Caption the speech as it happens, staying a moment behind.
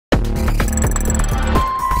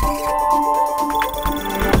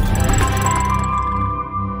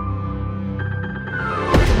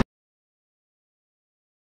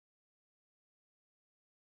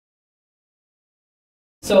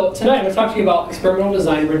So tonight I'm going to talk to you about experimental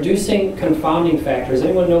design, reducing confounding factors.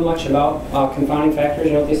 Anyone know much about confounding factors?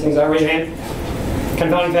 You know what these things are? Raise your hand.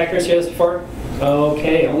 Confounding factors, hear this before?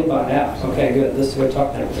 Okay, only about half. Okay, good. This is what we're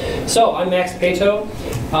talking about. So I'm Max Peto.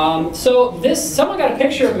 Someone got a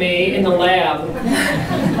picture of me in the lab.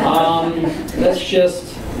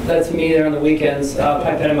 That's me there on the weekends,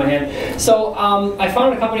 pipette in my hand. So I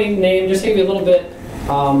founded a company named, just to give you a little bit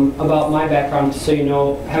about my background, so you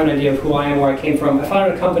know, have an idea of who I am, where I came from. I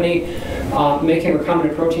founded a company making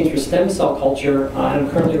recombinant proteins for stem cell culture, and I'm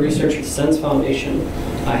currently researching at the SENS Foundation.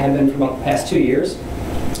 I have been for about the past 2 years.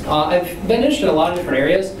 I've been interested in a lot of different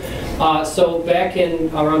areas. So back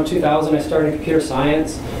in around 2000, I started computer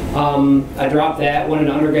science. I dropped that, went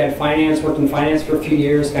into undergrad finance, worked in finance for a few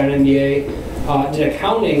years, got an MBA. Did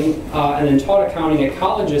accounting, and then taught accounting at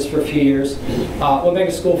colleges for a few years. Went back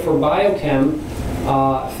to school for biochem,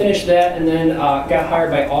 finished that, and then got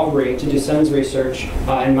hired by Aubrey to do SENS research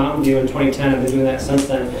in Mountain View in 2010. I've been doing that since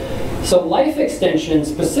then. So life extension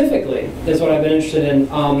specifically is what I've been interested in.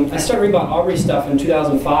 I started reading about Aubrey stuff in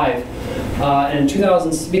 2005. And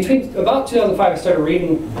between about 2005, I started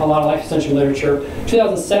reading a lot of life extension literature.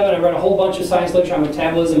 2007, I read a whole bunch of science literature on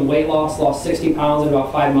metabolism, weight loss, lost 60 pounds in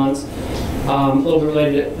about 5 months. A little bit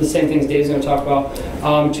related to the same things Dave's going to talk about.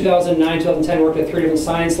 2009, 2010, worked at 3 different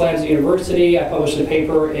science labs at university. I published a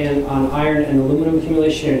paper on iron and aluminum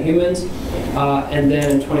accumulation in humans. And then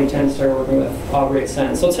in 2010, started working with Aubrey at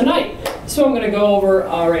SENS. So tonight, what I'm going to go over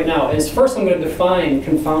right now is first I'm going to define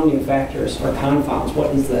confounding factors, or confounds. What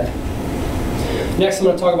is that? Next, I'm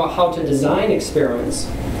going to talk about how to design experiments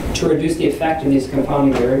to reduce the effect of these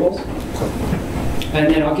confounding variables. And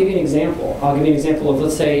then I'll give you an example. I'll give you an example of,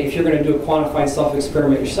 let's say, if you're going to do a quantified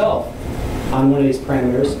self-experiment yourself on one of these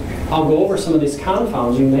parameters, I'll go over some of these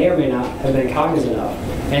confounds you may or may not have been cognizant of.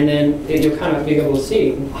 And then you'll kind of be able to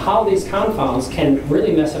see how these confounds can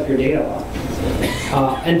really mess up your data a lot.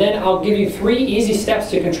 And then I'll give you 3 easy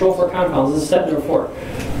steps to control for confounds. This is step number 4.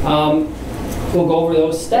 We'll go over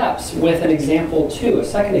those steps with an example too, a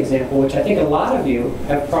second example, which I think a lot of you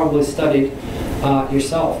have probably studied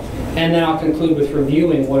yourself. And then I'll conclude with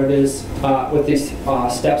reviewing what it is with these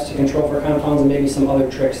steps to control for confounds and maybe some other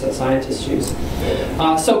tricks that scientists use.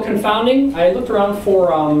 So confounding, I looked around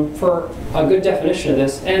for a good definition of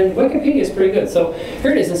this, and Wikipedia is pretty good. So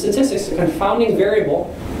here it is in statistics: a confounding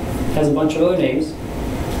variable, has a bunch of other names,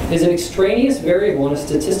 is an extraneous variable in a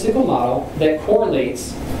statistical model that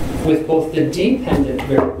correlates with both the dependent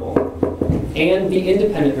variable and the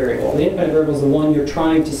independent variable. The independent variable is the one you're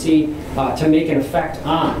trying to see to make an effect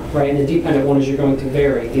on, right? And the dependent one is you're going to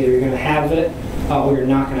vary. Either you're going to have it or you're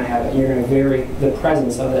not going to have it. You're going to vary the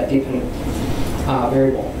presence of that dependent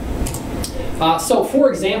variable. So, for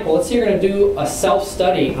example, let's say you're going to do a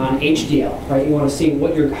self-study on HDL, right? You want to see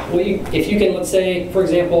if you can, let's say, for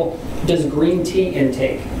example, does green tea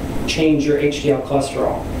intake change your HDL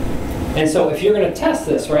cholesterol? And so if you're going to test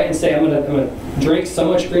this, right, and say I'm going to drink so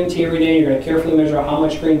much green tea every day, you're going to carefully measure how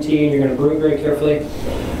much green tea, and you're going to brew it very carefully.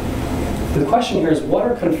 The question here is, what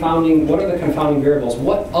are the confounding variables?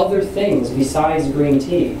 What other things besides green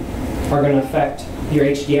tea are going to affect your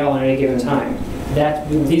HDL at any given time?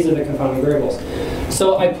 These are the confounding variables.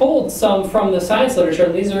 So I pulled some from the science literature,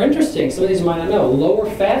 and these are interesting. Some of these you might not know. Lower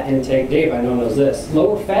fat intake, Dave, I know knows this.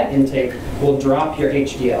 Lower fat intake will drop your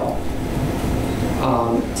HDL.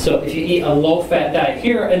 So if you eat a low-fat diet,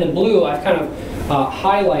 here in the blue I've kind of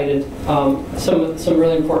highlighted some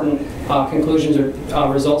really important conclusions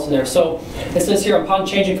or results in there. So it says here, upon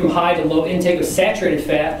changing from high to low intake of saturated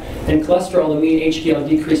fat and cholesterol, the mean HDL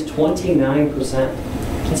decreased 29%.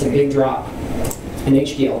 That's a big drop in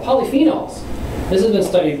HDL. Polyphenols. This has been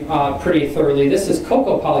studied pretty thoroughly. This is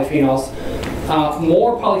cocoa polyphenols.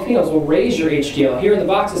 More polyphenols will raise your HDL. Here in the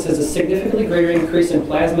box it says a significantly greater increase in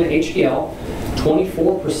plasma HDL.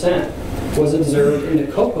 24% was observed in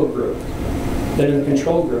the cocoa group than in the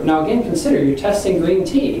control group. Now again, consider you're testing green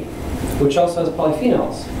tea, which also has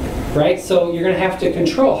polyphenols, right? So you're going to have to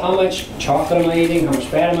control how much chocolate am I eating, how much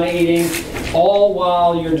fat am I eating, all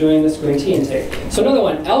while you're doing this green tea intake. So another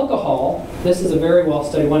one, alcohol. This is a very well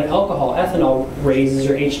studied one. Alcohol, ethanol, raises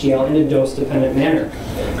your HDL in a dose-dependent manner.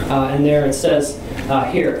 And there it says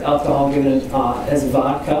here, alcohol given as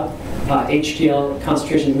vodka. HDL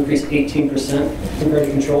concentration increased 18% compared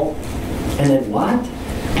to control. And then what?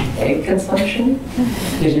 Egg consumption?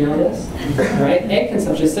 Did you know this? Right? Egg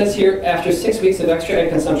consumption. It says here, after 6 weeks of extra egg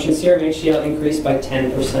consumption, serum HDL increased by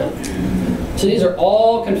 10%. So these are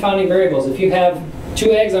all confounding variables. If you have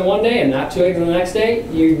 2 eggs on one day and not 2 eggs on the next day,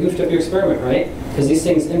 you goofed up your experiment, right? Because these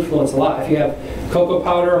things influence a lot. If you have cocoa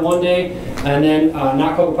powder on one day and then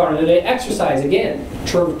not cocoa powder on the day, exercise again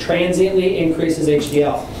transiently increases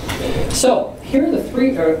HDL. So here are the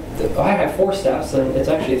three, I have 4 steps, and it's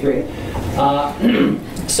actually 3.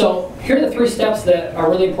 So here are the 3 steps that are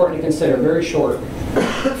really important to consider, very short.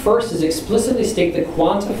 First is explicitly state the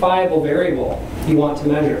quantifiable variable you want to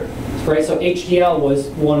measure. Right, so HDL was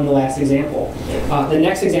one in the last example. The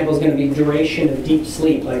next example is going to be duration of deep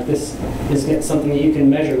sleep. Like this is something that you can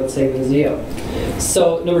measure, let's say with a Zeo.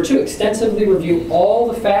 So number 2, extensively review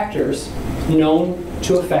all the factors known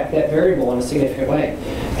to affect that variable in a significant way.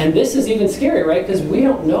 And this is even scary, right? Because we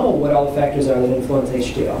don't know what all the factors are that influence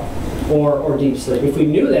HDL or deep sleep. If we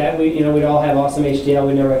knew that, we'd all have awesome HDL,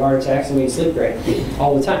 we'd never have heart attacks, and we'd sleep great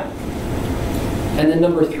all the time. And then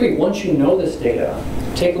number 3, once you know this data,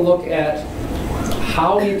 take a look at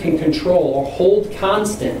how you can control or hold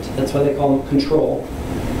constant, that's why they call them control,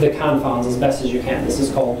 the confounds as best as you can. This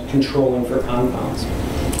is called controlling for confounds.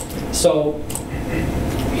 So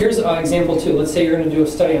here's an example 2. Let's say you're going to do a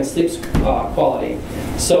study on sleep quality.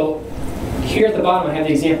 So here at the bottom I have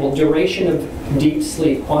the example, duration of deep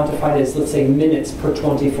sleep, quantified as, let's say, minutes per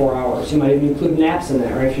 24 hours. You might even include naps in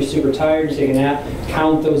that, right? If you're super tired, you take a nap,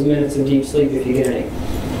 count those minutes of deep sleep if you get any.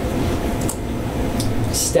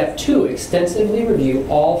 Step 2, extensively review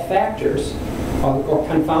all factors or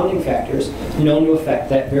confounding factors known to affect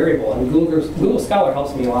that variable. And Google Scholar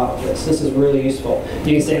helps me a lot with this. This is really useful.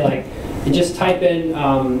 You can say, like, you just type in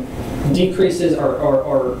decreases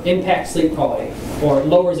or impacts sleep quality or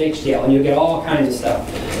lowers HDL, and you'll get all kinds of stuff.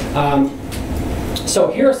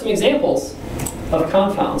 So here are some examples of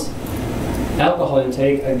confounds. Alcohol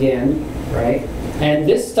intake, again, right? And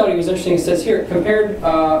this study was interesting. It says here, compared,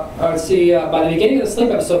 by the beginning of the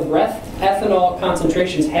sleep episode, breath ethanol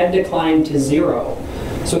concentrations had declined to 0.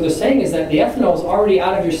 So what they're saying is that the ethanol is already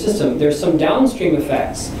out of your system. There's some downstream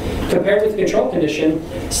effects. Compared with the control condition,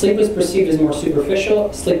 sleep was perceived as more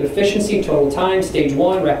superficial. Sleep efficiency, total time, stage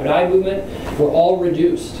 1, rapid eye movement were all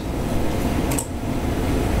reduced.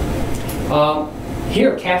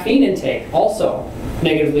 Here, caffeine intake also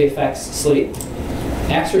negatively affects sleep.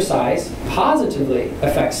 Exercise positively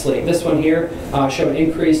affects sleep. This one here showed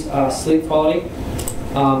increased sleep quality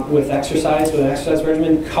with an exercise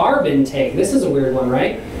regimen. Carb intake, this is a weird one,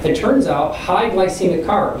 right? It turns out high glycemic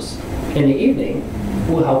carbs in the evening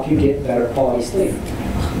will help you get better quality sleep.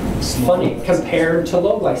 It's funny, compared to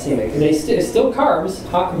low glycemic. It's still carbs,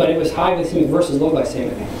 but it was high glycemic versus low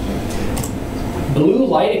glycemic. Blue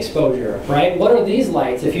light exposure, right? What are these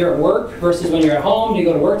lights? If you're at work versus when you're at home, do you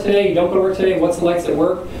go to work today? You don't go to work today? What's the lights at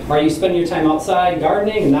work? Are you spending your time outside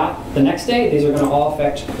gardening and not the next day? These are going to all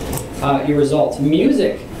affect your results.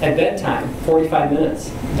 Music at bedtime, 45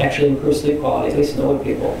 minutes, actually improves sleep quality, at least in older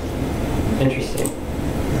people. Interesting.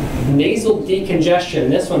 Nasal decongestion,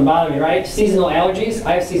 this one bothered me, right? Seasonal allergies,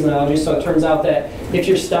 I have seasonal allergies, so it turns out that if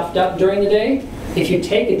you're stuffed up during the day, if you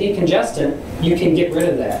take a decongestant, you can get rid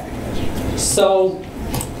of that. So,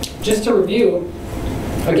 just to review,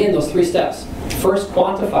 again, those 3 steps. First,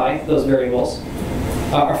 quantify those variables,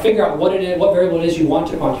 or figure out what variable it is you want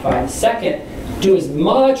to quantify. Second, do as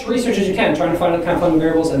much research as you can, trying to find the confounding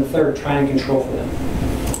variables. And third, try and control for them.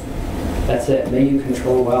 That's it. May you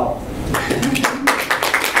control well.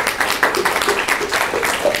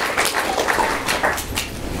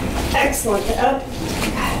 Excellent.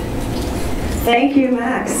 Thank you,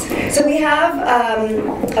 Max. So we have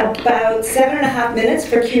about 7.5 minutes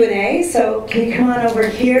for Q&A. So can you come on over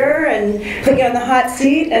here and put you on the hot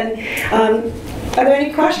seat? And are there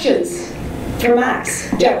any questions for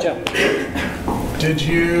Max? Joe. Did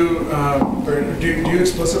you, do you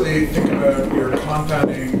explicitly think about your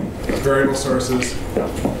confounding variable sources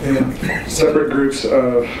in separate groups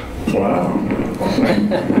of, wow, I'm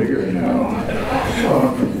bigger now,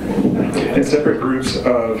 in separate groups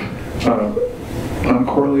of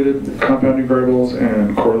uncorrelated confounding variables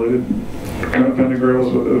and correlated confounding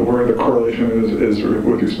variables, where the correlation is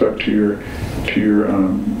with respect to your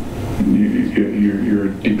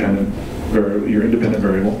independent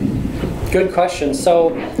variable? Good question.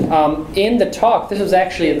 So in the talk, this was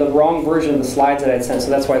actually the wrong version of the slides that I had sent, so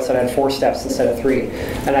that's why I said I had 4 steps instead of 3.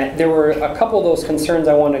 And there were a couple of those concerns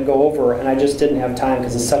I wanted to go over, and I just didn't have time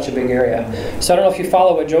because it's such a big area. So I don't know if you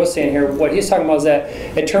follow what Joe's saying here. What he's talking about is that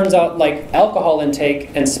it turns out like alcohol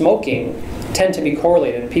intake and smoking tend to be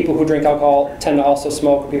correlated. People who drink alcohol tend to also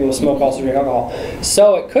smoke. People who smoke also drink alcohol.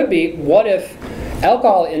 So it could be, what if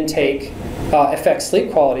alcohol intake affects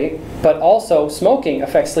sleep quality, but also smoking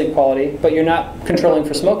affects sleep quality, but you're not controlling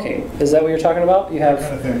for smoking. Is that what you're talking about? You have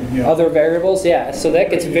kind of thing, yeah. other variables? Yeah, so that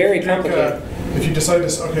gets very complicated. If you decide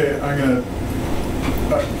to, okay, I'm going to,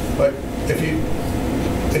 like,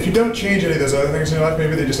 if you don't change any of those other things in your life,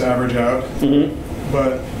 maybe they just average out.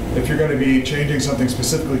 But if you're going to be changing something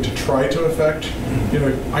specifically to try to affect, you know,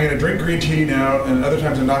 I'm going to drink green tea now, and other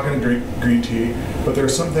times I'm not going to drink green tea, but there are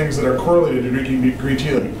some things that are correlated to drinking green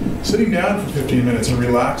tea, like sitting down for 15 minutes and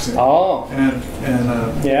relaxing. Oh.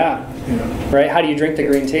 Yeah. You know. Right, how do you drink the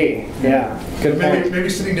green tea? Yeah, good point. Maybe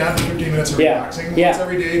sitting down for 15 minutes and relaxing once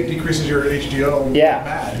every day decreases your HDL.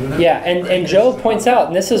 And Joe points out,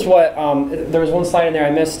 and this is what, there was one slide in there I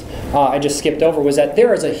missed, I just skipped over, was that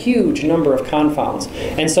there is a huge number of confounds.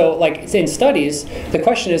 And so, like, in studies, the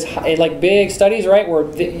question is, like big studies, right, where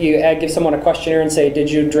you give someone a questionnaire and say, did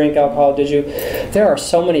you drink alcohol, did you? There are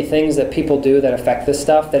so many things that people do that affect this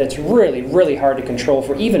stuff that it's really, really hard to control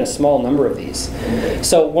for even a small number of these.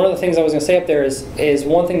 So one of the things I was going to say up there is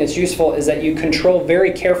one thing that's useful is that you control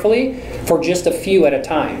very carefully for just a few at a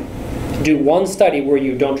time. Do one study where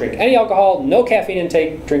you don't drink any alcohol, no caffeine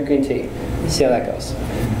intake, drink green tea. See how that goes.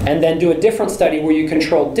 And then do a different study where you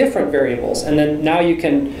control different variables, and then now you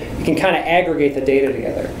can kind of aggregate the data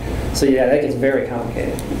together. So yeah, that gets very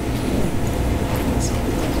complicated.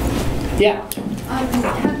 Yeah.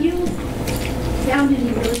 Have you found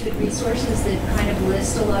any really good resources that kind of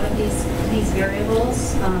list a lot of these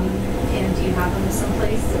variables? And do you have them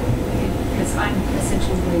someplace? Because I'm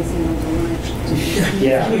essentially lazy on the lunch.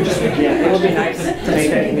 Yeah, it would be nice to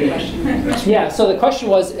make that question. Yeah, so the question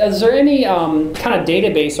was, is there any kind of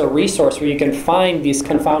database or resource where you can find these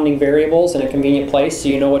confounding variables in a convenient place so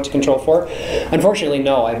you know what to control for? Unfortunately,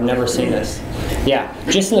 no, I've never seen this. Yeah,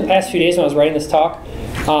 just in the past few days when I was writing this talk,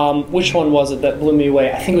 which one was it that blew me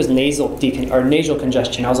away? I think it was nasal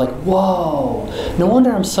congestion. I was like, whoa, no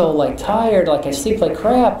wonder I'm so like tired, like I sleep like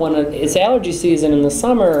crap when it's allergy season in the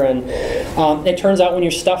summer. And it turns out when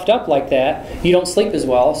you're stuffed up like that, you don't sleep as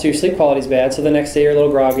well, so your sleep quality is bad, so the next day you're a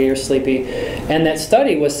little groggy or sleepy. And that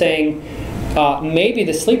study was saying maybe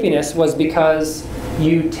the sleepiness was because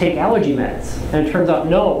you take allergy meds. And it turns out,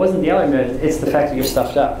 no, it wasn't the allergy meds, it's the fact that you're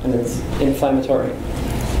stuffed up and it's inflammatory.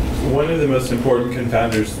 One of the most important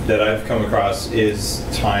confounders that I've come across is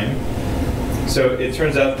time. So it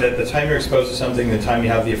turns out that the time you're exposed to something, the time you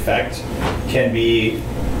have the effect, can be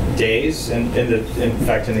days. And in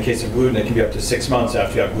fact, in the case of gluten, it can be up to 6 months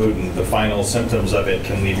after you have gluten. The final symptoms of it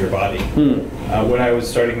can leave your body. When I was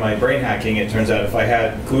starting my brain hacking, it turns out if I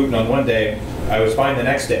had gluten on one day, I was fine the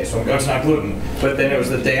next day, so I'm going, it's not gluten. But then it was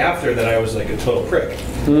the day after that I was like a total prick.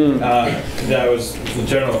 That was the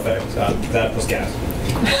general effect. That plus gas.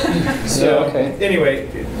 So anyway,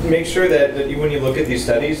 make sure that when you look at these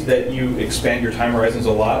studies that you expand your time horizons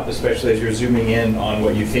a lot, especially as you're zooming in on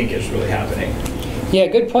what you think is really happening. Yeah,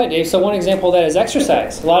 good point, Dave. So one example of that is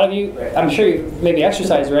exercise. A lot of you, I'm sure you maybe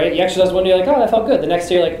exercise, right? You exercise one day, you're like, oh, that felt good. The next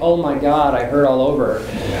day, you're like, oh my God, I hurt all over.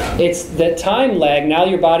 Yeah. It's the time lag. Now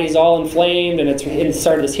your body's all inflamed and it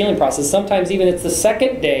started this healing process. Sometimes even it's the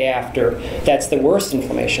second day after that's the worst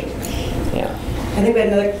inflammation. Yeah. I think we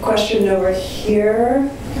had another question over here.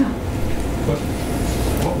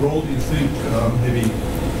 What role do you think maybe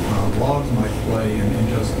logs might play in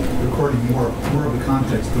just recording more of the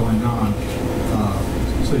context going on,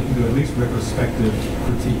 so you can do at least retrospective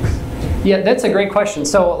critiques? Yeah, that's a great question.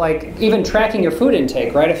 So, like, even tracking your food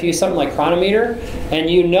intake, right? If you use something like Chronometer, and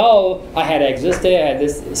you know, I had eggs this day, I had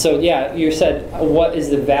this. So, yeah, you said, what is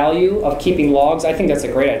the value of keeping logs? I think that's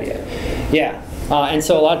a great idea. Yeah. And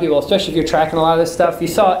so a lot of people, especially if you're tracking a lot of this stuff, you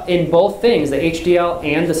saw in both things, the HDL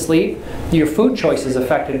and the sleep, your food choices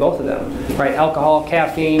affected both of them, right? Alcohol,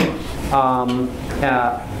 caffeine,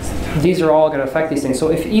 these are all going to affect these things.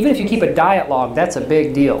 So even if you keep a diet log, that's a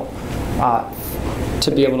big deal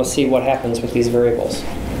to be able to see what happens with these variables.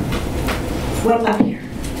 Well, up here.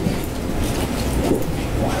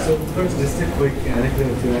 So first, just a quick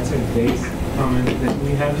anecdote to answer Dave's comment that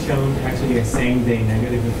we have shown actually a same-day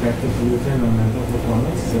negative effect of gluten on mental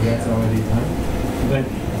performance, so that's already done.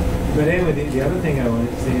 But anyway, the other thing I wanted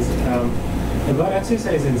to say is about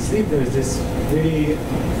exercise and sleep. There's this really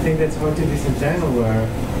thing that's hard to disentangle where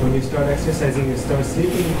when you start exercising, you start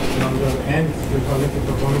sleeping longer and your cognitive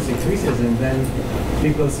performance increases, and then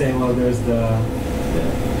people say, well, there's the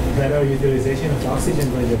better utilization of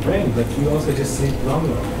oxygen by the brain, but you also just sleep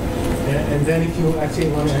longer. And then if you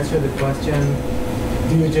actually want to answer the question,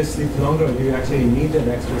 do you just sleep longer, or do you actually need that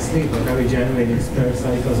extra sleep? Like, are we generating spare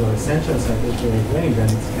cycles or essential cycles for your brain? Then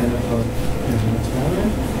it's kind of an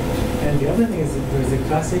experiment. And the other thing is that there's a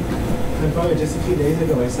classic confounder. Just a few days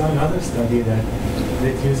ago, I saw another study that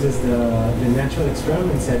that uses the natural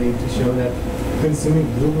experiment setting to show that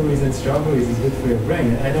consuming blueberries and strawberries is good for your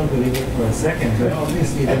brain. I don't believe it for a second, but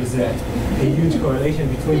obviously there's a huge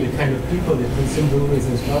correlation between the kind of people that consume blueberries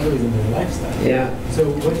and strawberries in their lifestyle. Yeah. So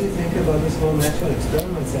what do you think about this whole natural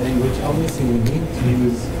experiment setting, which obviously we need to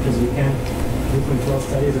use because we can't do control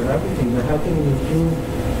studies of everything, but how can we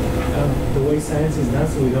improve the way science is done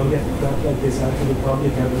so we don't get crap like this out to the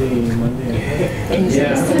public every Monday and Friday? Can you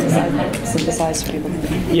Yeah. synthesize for people?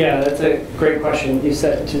 Yeah, that's a great question. You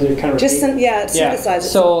said to kind of Just repeat. synthesize it.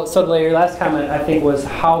 So your last comment, I think, was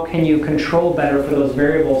how can you control better for those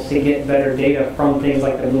variables to get better data from things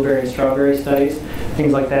like the blueberry and strawberry studies,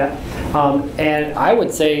 things like that. And I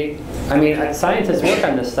would say, I mean, scientists work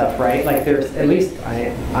on this stuff, right? Like there's, at least,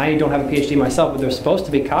 I don't have a PhD myself, but they're supposed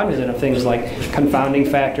to be cognizant of things like confounding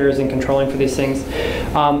factors and controlling for these things.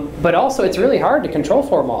 But also, it's really hard to control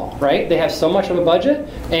for them all, right? They have so much of a budget,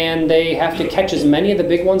 and they have to catch as many of the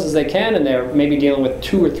big ones as they can, and they're maybe dealing with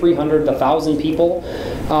 200 or 300, 1,000 people,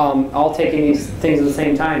 all taking these things at the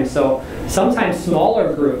same time. So sometimes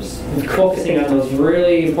smaller groups focusing on those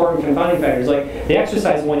really important confounding factors, like the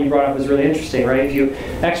exercise one you brought up is really interesting, right? If you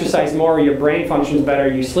exercise more, your brain functions better,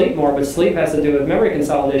 you sleep more, but sleep has to do with memory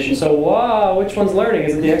consolidation. So, wow, which one's learning?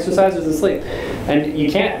 Is it the exercise or is it sleep? And you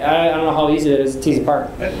can't, I don't know how easy it is to tease apart.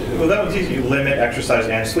 Well, that one's easy. You limit exercise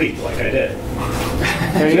and sleep, like I did.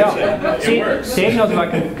 There you go. It works. Dave knows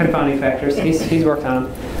about confounding factors. He's worked on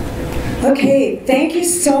them. Okay, thank you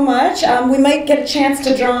so much. We might get a chance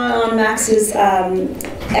to draw on Max's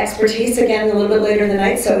expertise again a little bit later in the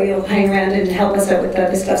night, so you'll hang around and help us out with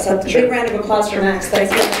this stuff. So big round of applause for Max.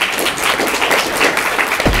 Thanks very much.